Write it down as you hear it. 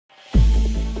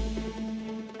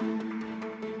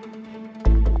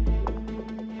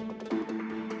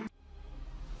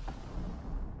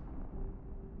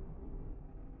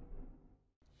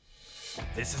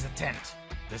This is a tent.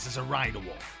 This is a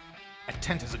Rhino-Wolf. A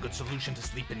tent is a good solution to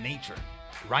sleep in nature.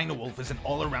 Rhino-Wolf is an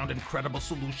all-around incredible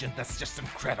solution that's just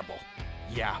incredible.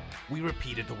 Yeah, we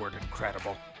repeated the word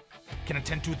incredible. Can a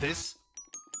tent do this?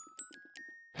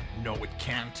 No, it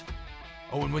can't.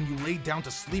 Oh, and when you lay down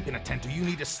to sleep in a tent, do you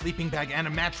need a sleeping bag and a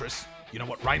mattress? You know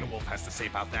what Rhino-Wolf has to say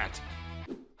about that?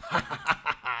 Ha ha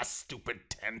ha ha, stupid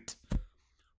tent.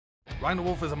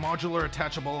 Rhino-Wolf is a modular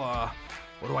attachable,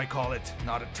 what do I call it?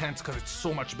 Not a tent, because it's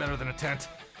so much better than a tent.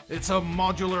 It's a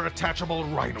modular attachable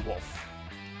Rhino-Wolf.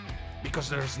 Because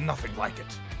there's nothing like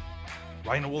it.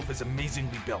 Rhino-Wolf is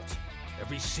amazingly built.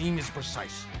 Every seam is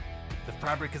precise. The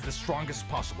fabric is the strongest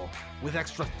possible, with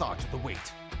extra thought to the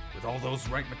weight. With all those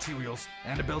right materials,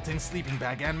 and a built-in sleeping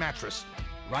bag and mattress,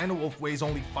 Rhino-Wolf weighs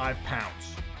only 5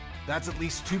 pounds. That's at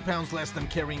least 2 pounds less than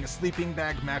carrying a sleeping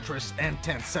bag, mattress, and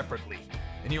tent separately.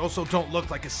 And you also don't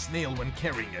look like a snail when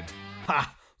carrying it.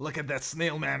 Ha! Look at that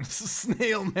snail man.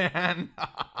 Snail man!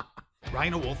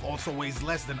 Rhino-Wolf also weighs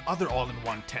less than other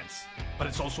all-in-one tents. But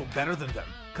it's also better than them,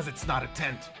 because it's not a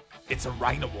tent. It's a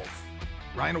Rhino-Wolf.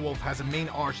 Rhino-Wolf has a main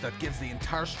arch that gives the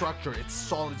entire structure its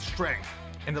solid strength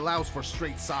and allows for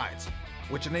straight sides,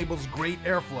 which enables great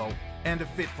airflow and a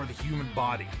fit for the human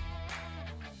body.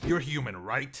 You're human,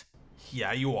 right?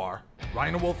 Yeah, you are.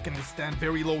 Rhino-Wolf can withstand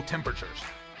very low temperatures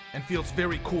and feels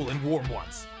very cool in warm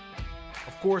ones.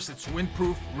 Of course, it's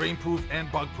windproof, rainproof, and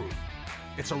bugproof.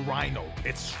 It's a Rhino,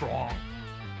 it's strong.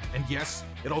 And yes,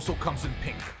 it also comes in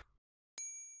pink.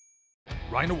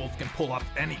 Rhino-Wolf can pull off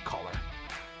any color.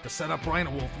 To set up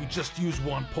Rhino-Wolf, we just use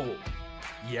one pole.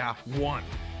 Yeah, one.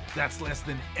 That's less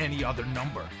than any other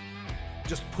number.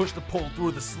 Just push the pole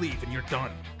through the sleeve and you're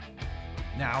done.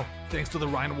 Now, thanks to the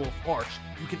Rhino-Wolf arch,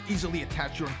 you can easily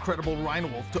attach your incredible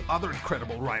Rhino-Wolf to other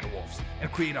incredible Rhino-Wolves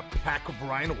and create a pack of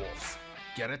Rhino-Wolves.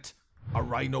 Get it? A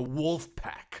Rhino-Wolf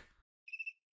pack.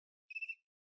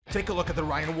 Take a look at the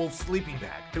Rhino-Wolf sleeping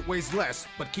bag. It weighs less,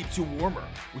 but keeps you warmer.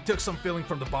 We took some filling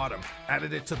from the bottom,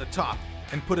 added it to the top,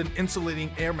 and put an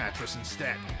insulating air mattress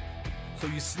instead. So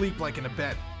you sleep like in a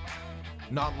bed.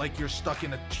 Not like you're stuck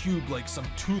in a tube like some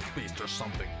toothpaste or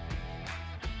something.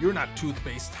 You're not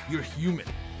toothpaste, you're human,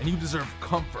 and you deserve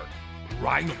comfort.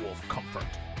 Rhino-Wolf comfort.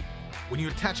 When you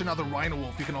attach another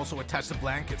Rhino-Wolf, you can also attach the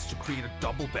blankets to create a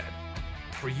double bed.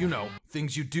 For you know,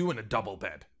 things you do in a double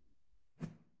bed.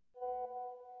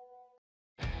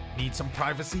 Need some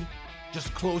privacy?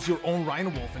 Just close your own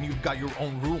Rhino-Wolf and you've got your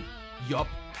own room. Yup,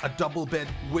 a double bed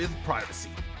with privacy.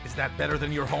 Is that better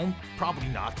than your home? Probably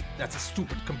not. That's a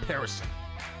stupid comparison.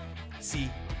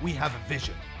 See, we have a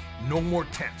vision. No more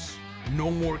tents. No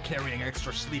more carrying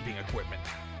extra sleeping equipment.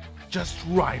 Just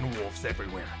Rhino-Wolves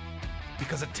everywhere.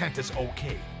 Because a tent is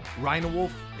okay.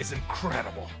 Rhino-Wolf is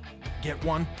incredible. Get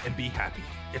one and be happy.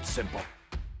 It's simple.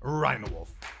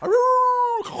 Rhino-Wolf.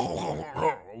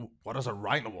 What does a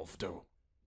Rhino-Wolf do?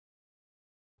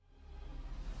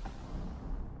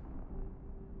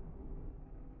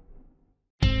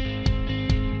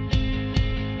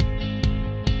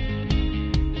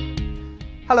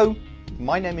 Hello,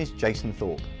 my name is Jason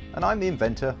Thorpe and I'm the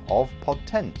inventor of Pod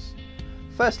Tents.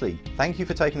 Firstly, thank you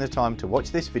for taking the time to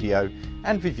watch this video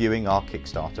and reviewing our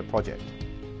Kickstarter project.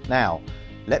 Now,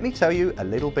 let me tell you a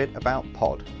little bit about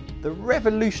Pod, the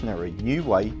revolutionary new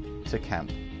way to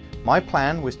camp. My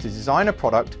plan was to design a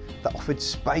product that offered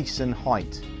space and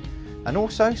height, and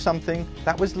also something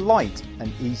that was light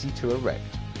and easy to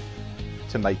erect.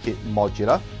 To make it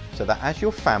modular, so that as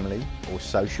your family or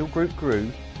social group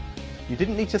grew, you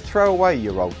didn't need to throw away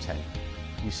your old tent,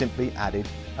 you simply added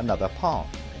another part.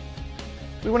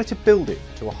 We wanted to build it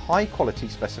to a high quality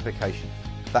specification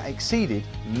that exceeded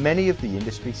many of the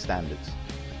industry standards.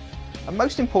 And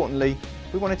most importantly,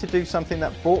 we wanted to do something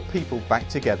that brought people back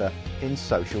together in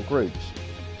social groups.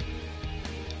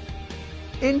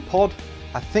 In Pod,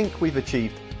 I think we've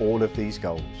achieved all of these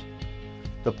goals.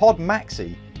 The Pod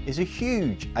Maxi is a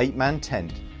huge 8-man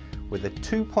tent with a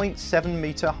 2.7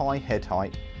 metre high head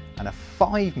height and a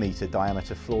 5 metre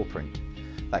diameter floor print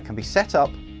that can be set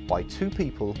up by 2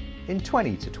 people in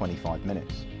 20 to 25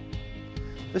 minutes.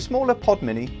 The smaller Pod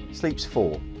Mini sleeps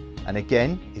 4 and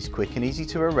again is quick and easy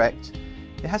to erect.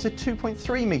 It has a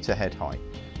 2.3 metre head height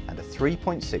and a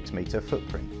 3.6 metre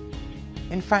footprint.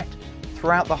 In fact,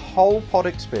 throughout the whole Pod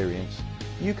experience,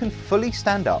 you can fully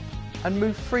stand up and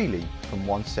move freely from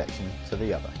one section to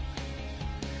the other.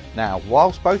 Now,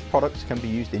 whilst both products can be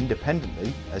used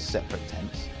independently as separate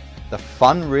tents, the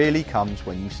fun really comes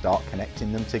when you start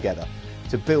connecting them together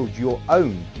to build your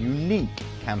own unique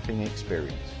camping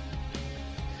experience.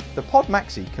 The Pod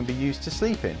Maxi can be used to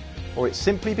sleep in, or it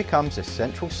simply becomes a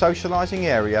central socialising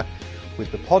area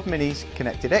with the Pod Minis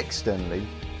connected externally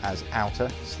as outer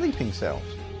sleeping cells.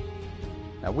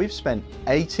 Now we've spent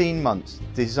 18 months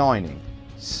designing,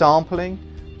 sampling,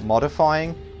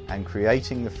 modifying and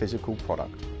creating the physical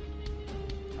product.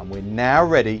 And we're now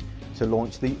ready to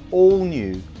launch the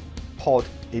all-new Pod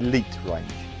Elite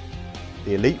range.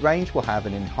 The Elite range will have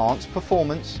an enhanced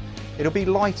performance, it'll be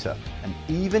lighter and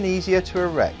even easier to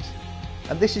erect,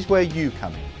 and this is where you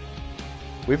come in.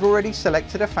 We've already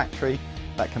selected a factory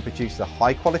that can produce the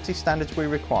high quality standards we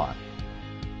require.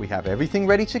 We have everything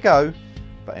ready to go,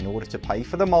 but in order to pay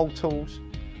for the mould tools,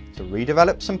 to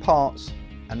redevelop some parts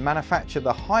and manufacture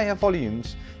the higher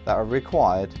volumes that are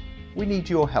required, we need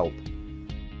your help.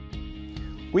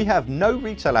 We have no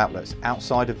retail outlets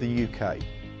outside of the UK,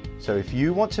 so if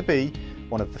you want to be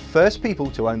one of the first people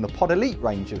to own the Pod Elite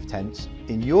range of tents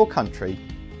in your country,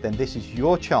 then this is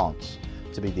your chance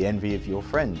to be the envy of your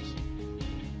friends.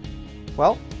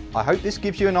 Well, I hope this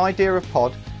gives you an idea of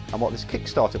Pod and what this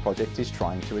Kickstarter project is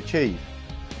trying to achieve.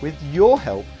 With your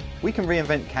help, we can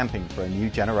reinvent camping for a new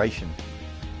generation.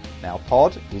 Now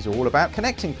Pod is all about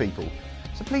connecting people,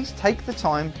 so please take the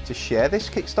time to share this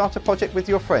Kickstarter project with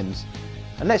your friends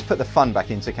and let's put the fun back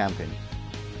into camping.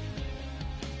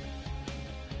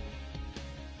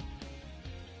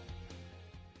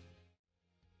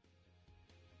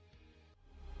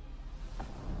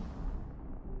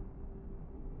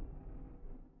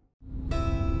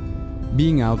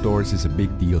 Being outdoors is a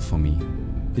big deal for me.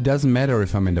 It doesn't matter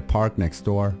if I'm in the park next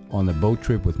door, on a boat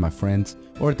trip with my friends,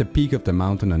 or at the peak of the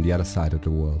mountain on the other side of the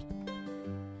world.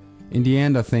 In the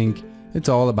end, I think it's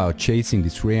all about chasing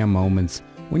these rare moments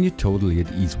when you're totally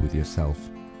at ease with yourself.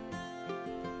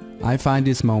 I find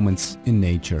these moments in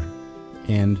nature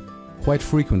and, quite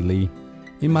frequently,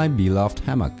 in my beloved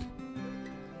hammock.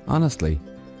 Honestly,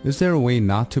 is there a way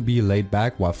not to be laid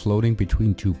back while floating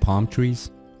between two palm trees?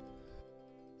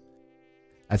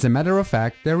 As a matter of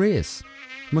fact, there is.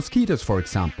 Mosquitoes, for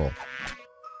example.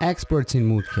 Experts in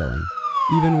mood killing.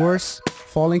 Even worse,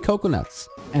 falling coconuts.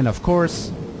 And of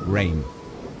course, rain.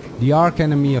 The arch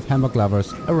enemy of hammock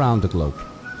lovers around the globe.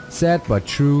 Sad but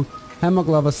true, hammock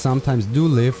lovers sometimes do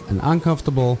live an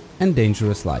uncomfortable and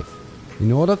dangerous life.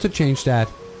 In order to change that,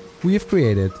 we have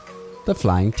created the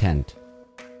Flying Tent.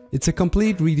 It's a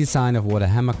complete redesign of what a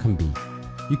hammock can be.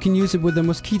 You can use it with a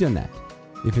mosquito net.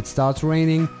 If it starts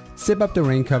raining, zip up the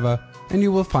rain cover and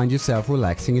you will find yourself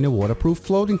relaxing in a waterproof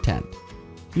floating tent.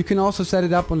 You can also set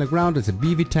it up on the ground as a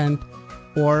bivy tent,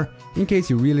 or in case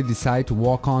you really decide to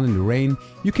walk on in the rain,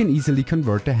 you can easily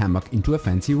convert the hammock into a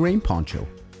fancy rain poncho.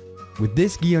 With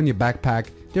this gear on your backpack,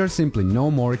 there are simply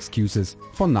no more excuses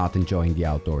for not enjoying the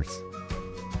outdoors.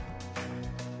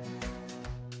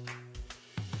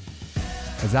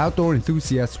 As outdoor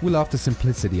enthusiasts, we love the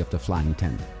simplicity of the Flying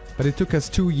Tent, but it took us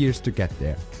 2 years to get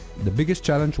there. The biggest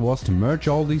challenge was to merge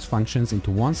all these functions into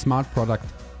one smart product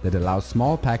that allows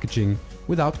small packaging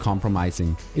without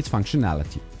compromising its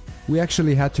functionality. We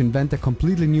actually had to invent a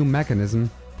completely new mechanism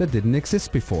that didn't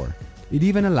exist before. It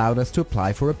even allowed us to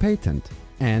apply for a patent,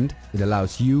 and it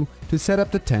allows you to set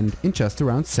up the tent in just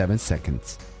around 7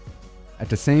 seconds. At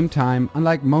the same time,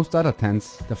 unlike most other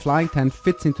tents, the Flying Tent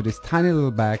fits into this tiny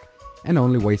little bag and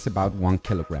only weighs about 1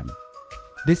 kilogram.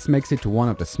 This makes it to one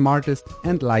of the smartest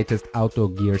and lightest outdoor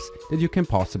gears that you can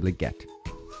possibly get.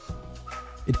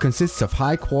 It consists of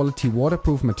high quality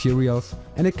waterproof materials,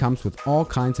 and it comes with all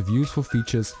kinds of useful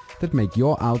features that make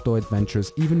your outdoor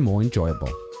adventures even more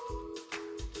enjoyable.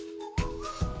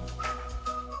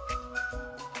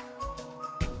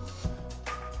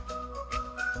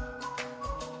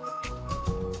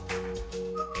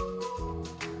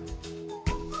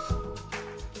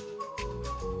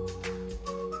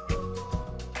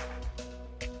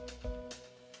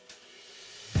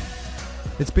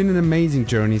 It's been an amazing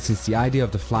journey since the idea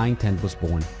of the Flying Tent was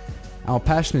born. Our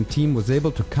passionate team was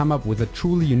able to come up with a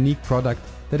truly unique product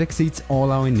that exceeds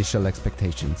all our initial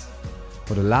expectations.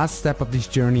 For the last step of this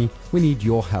journey, we need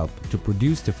your help to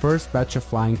produce the first batch of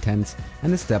Flying Tents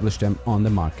and establish them on the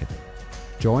market.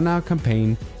 Join our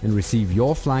campaign and receive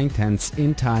your Flying Tents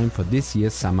in time for this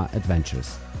year's summer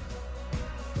adventures.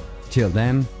 Till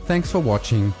then, thanks for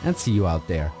watching and see you out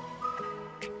there.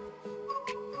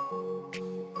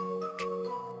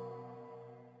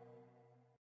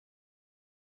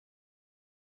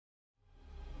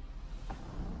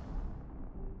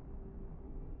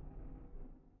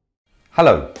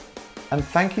 Hello, and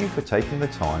thank you for taking the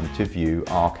time to view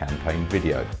our campaign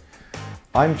video.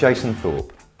 I'm Jason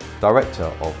Thorpe, Director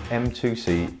of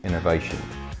M2C Innovation.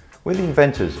 We're the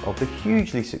inventors of the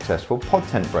hugely successful Pod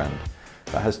Tent brand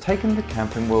that has taken the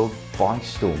camping world by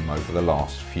storm over the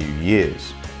last few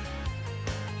years.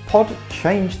 Pod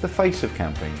changed the face of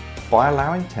camping by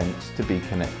allowing tents to be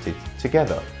connected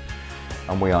together.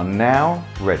 And we are now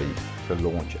ready to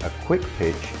launch a quick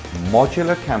pitch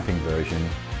modular camping version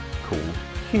called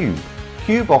Cube.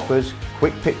 Cube offers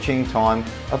quick pitching time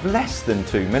of less than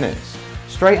 2 minutes,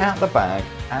 straight out the bag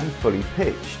and fully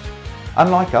pitched.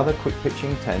 Unlike other quick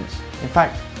pitching tents, in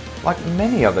fact, like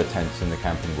many other tents in the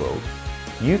camping world,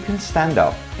 you can stand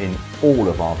up in all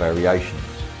of our variations,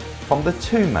 from the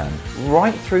 2-man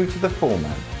right through to the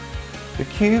 4-man. The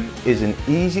Cube is as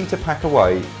easy to pack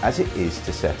away as it is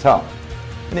to set up,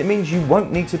 and it means you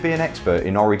won't need to be an expert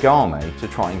in origami to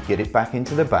try and get it back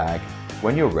into the bag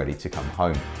when you're ready to come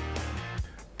home.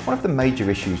 One of the major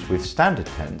issues with standard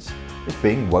tents is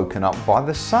being woken up by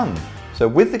the sun. So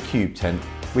with the Cube tent,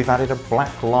 we've added a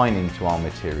black lining to our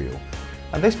material,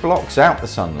 and this blocks out the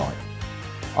sunlight.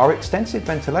 Our extensive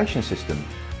ventilation system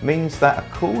means that a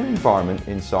cool environment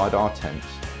inside our tents.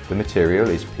 The material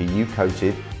is PU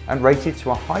coated and rated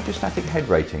to a hydrostatic head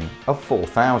rating of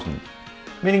 4000,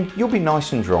 meaning you'll be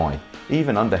nice and dry,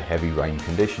 even under heavy rain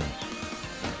conditions.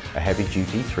 A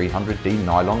heavy-duty 300D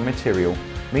nylon material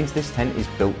means this tent is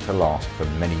built to last for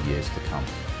many years to come.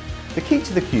 The key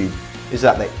to the Cube is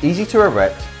that they're easy to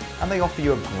erect and they offer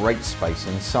you a great space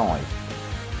inside.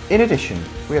 In addition,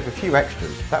 we have a few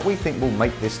extras that we think will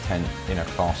make this tent in a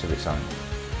class of its own.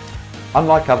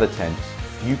 Unlike other tents,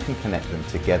 you can connect them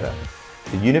together.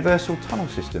 The universal tunnel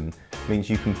system means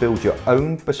you can build your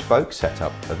own bespoke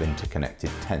setup of interconnected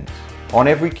tents. On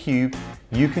every Cube,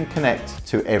 you can connect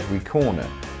to every corner,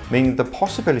 meaning the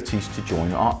possibilities to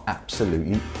join are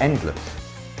absolutely endless.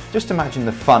 Just imagine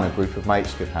the fun a group of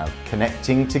mates could have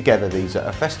connecting together these at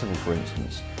a festival, for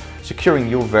instance, securing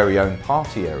your very own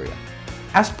party area.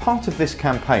 As part of this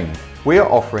campaign, we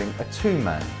are offering a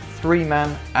 2-man,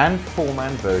 3-man and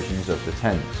 4-man versions of the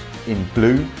tents in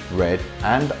blue, red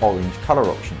and orange colour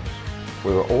options.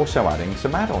 We are also adding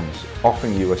some add-ons,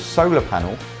 offering you a solar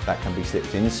panel that can be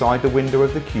slipped inside the window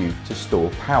of the Cube to store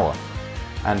power,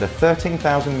 and a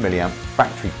 13,000 mAh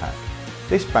battery pack.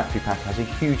 This battery pack has a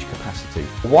huge capacity.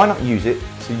 Why not use it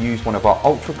to use one of our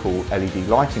ultra cool LED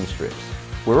lighting strips?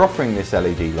 We're offering this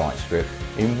LED light strip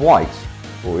in white,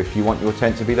 or if you want your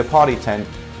tent to be the party tent,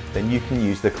 then you can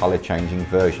use the colour changing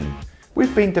version.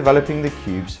 We've been developing the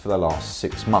Cubes for the last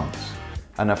 6 months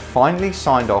and have finally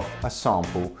signed off a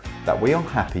sample that we are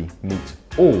happy meets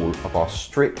all of our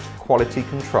strict quality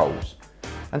controls.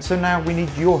 And so now we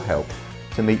need your help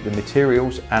to meet the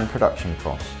materials and production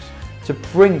costs to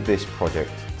bring this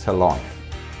project to life.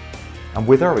 And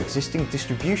with our existing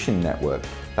distribution network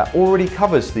that already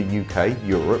covers the UK,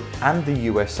 Europe and the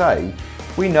USA,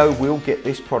 we know we'll get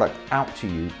this product out to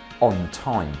you on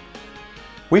time.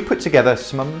 We put together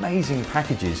some amazing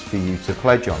packages for you to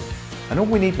pledge on, and all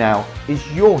we need now is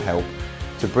your help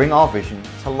to bring our vision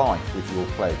to life with your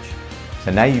pledge.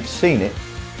 So now you've seen it,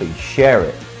 please share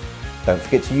it. Don't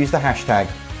forget to use the hashtag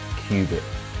 #CubeIt.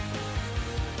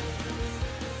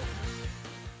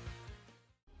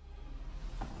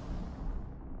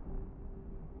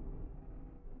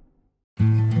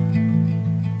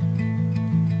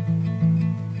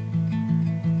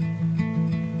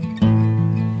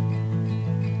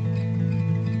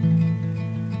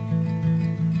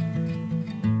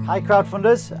 Hi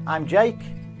crowdfunders, I'm Jake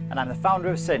and I'm the founder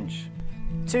of Cinch.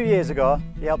 2 years ago,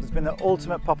 he helped us bring the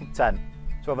ultimate pop-up tent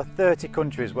to over 30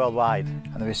 countries worldwide,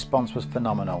 and the response was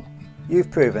phenomenal. You've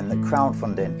proven that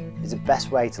crowdfunding is the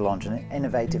best way to launch an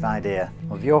innovative idea.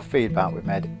 With your feedback, we've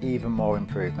made even more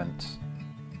improvements.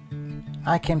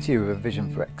 I came to you with a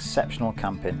vision for exceptional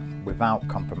camping without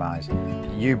compromise,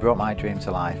 and you brought my dream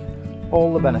to life.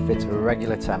 All the benefits of a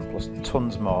regular tent plus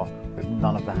tons more with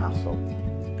none of the hassle.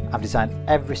 I've designed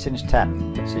every Cinch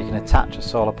tent so you can attach a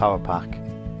solar power pack.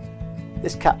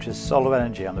 This captures solar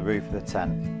energy on the roof of the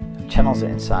tent and channels it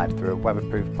inside through a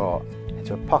weatherproof port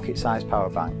into a pocket-sized power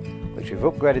bank, which we've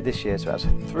upgraded this year so it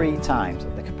has 3 times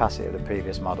the capacity of the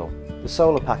previous model. The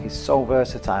solar pack is so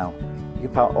versatile. You can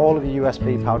power all of your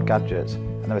USB powered gadgets,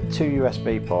 and there are 2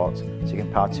 USB ports so you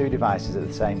can power 2 devices at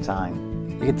the same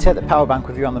time. You can take the power bank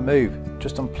with you on the move,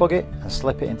 just unplug it and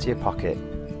slip it into your pocket.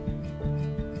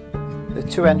 There are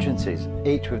 2 entrances,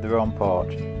 each with their own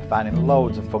porch, providing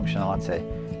loads of functionality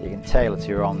you can tailor to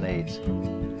your own needs.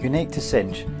 Unique to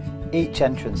Cinch, each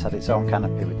entrance had its own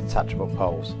canopy with detachable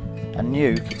poles, and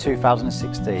new for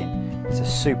 2016 is a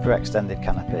super extended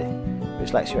canopy,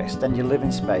 which lets you extend your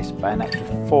living space by an extra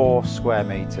 4 square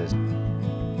metres.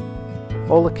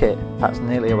 All the kit packs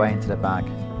neatly away into the bag.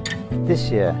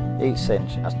 This year, each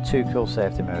Cinch has 2 cool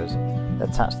safety mirrors that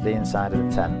attach to the inside of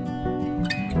the tent.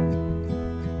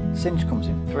 Cinch comes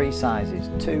in 3 sizes,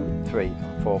 2, 3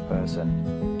 and 4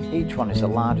 person. Each one is the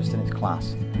largest in its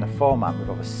class and a format with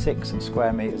over 6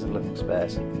 square metres of living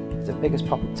space. is the biggest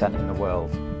pop-up tent in the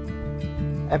world.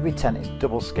 Every tent is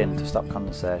double skinned to stop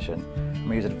condensation, and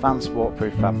we use advanced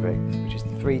waterproof fabric, which is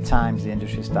 3 times the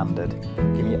industry standard,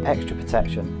 giving you extra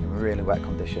protection in really wet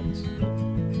conditions.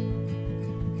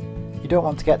 You don't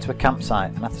want to get to a campsite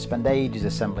and have to spend ages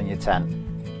assembling your tent.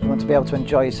 You want to be able to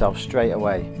enjoy yourself straight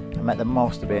away and make the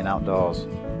most of being outdoors.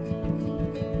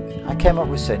 I came up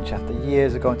with Cinch after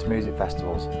years of going to music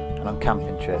festivals and on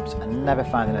camping trips and never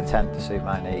finding a tent to suit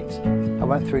my needs. I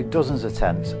went through dozens of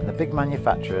tents and the big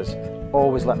manufacturers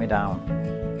always let me down.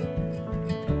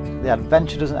 The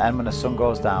adventure doesn't end when the sun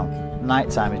goes down. Night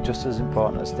time is just as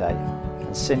important as day,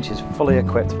 and Cinch is fully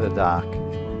equipped for the dark.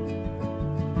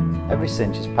 Every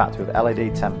Cinch is packed with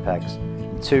LED tent pegs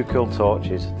and 2 cool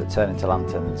torches that turn into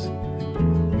lanterns.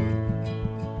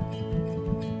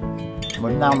 And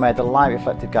we've now made the light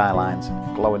reflective guy lines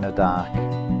glow in the dark.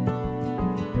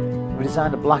 We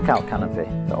designed a blackout canopy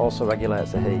that also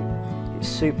regulates the heat. It's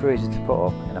super easy to put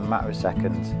up in a matter of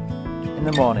seconds. In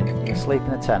the morning you can sleep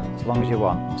in a tent as long as you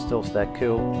want and still stay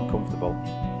cool and comfortable.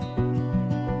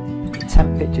 The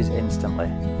tent pitches instantly.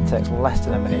 It takes less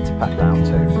than a minute to pack down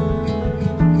to.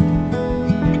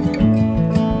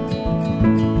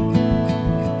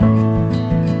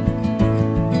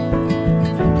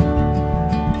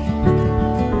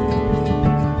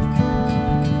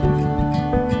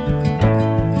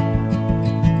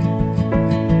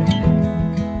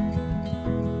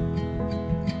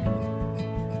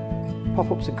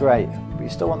 Pop-ups are great, but you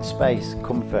still want space,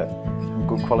 comfort and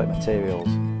good quality materials.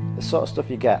 The sort of stuff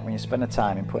you get when you spend the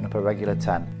time in putting up a regular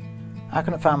tent. I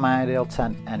couldn't find my ideal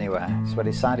tent anywhere, so I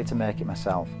decided to make it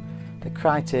myself. The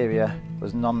criteria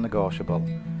was non-negotiable.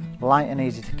 Light and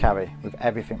easy to carry with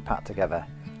everything packed together.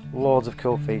 Loads of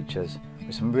cool features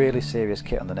with some really serious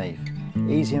kit underneath.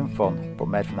 Easy and fun, but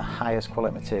made from the highest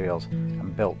quality materials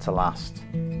and built to last.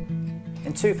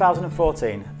 In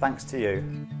 2014, thanks to you,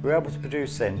 we were able to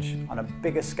produce Cinch on a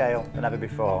bigger scale than ever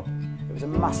before. It was a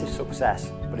massive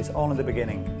success, but it's only the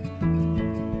beginning.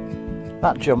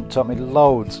 That jump taught me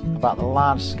loads about the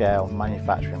large-scale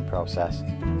manufacturing process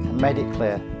and made it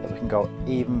clear that we can go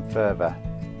even further.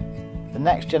 The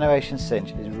next generation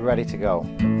Cinch is ready to go.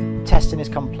 Testing is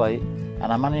complete and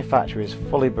our manufacturer is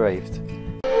fully briefed.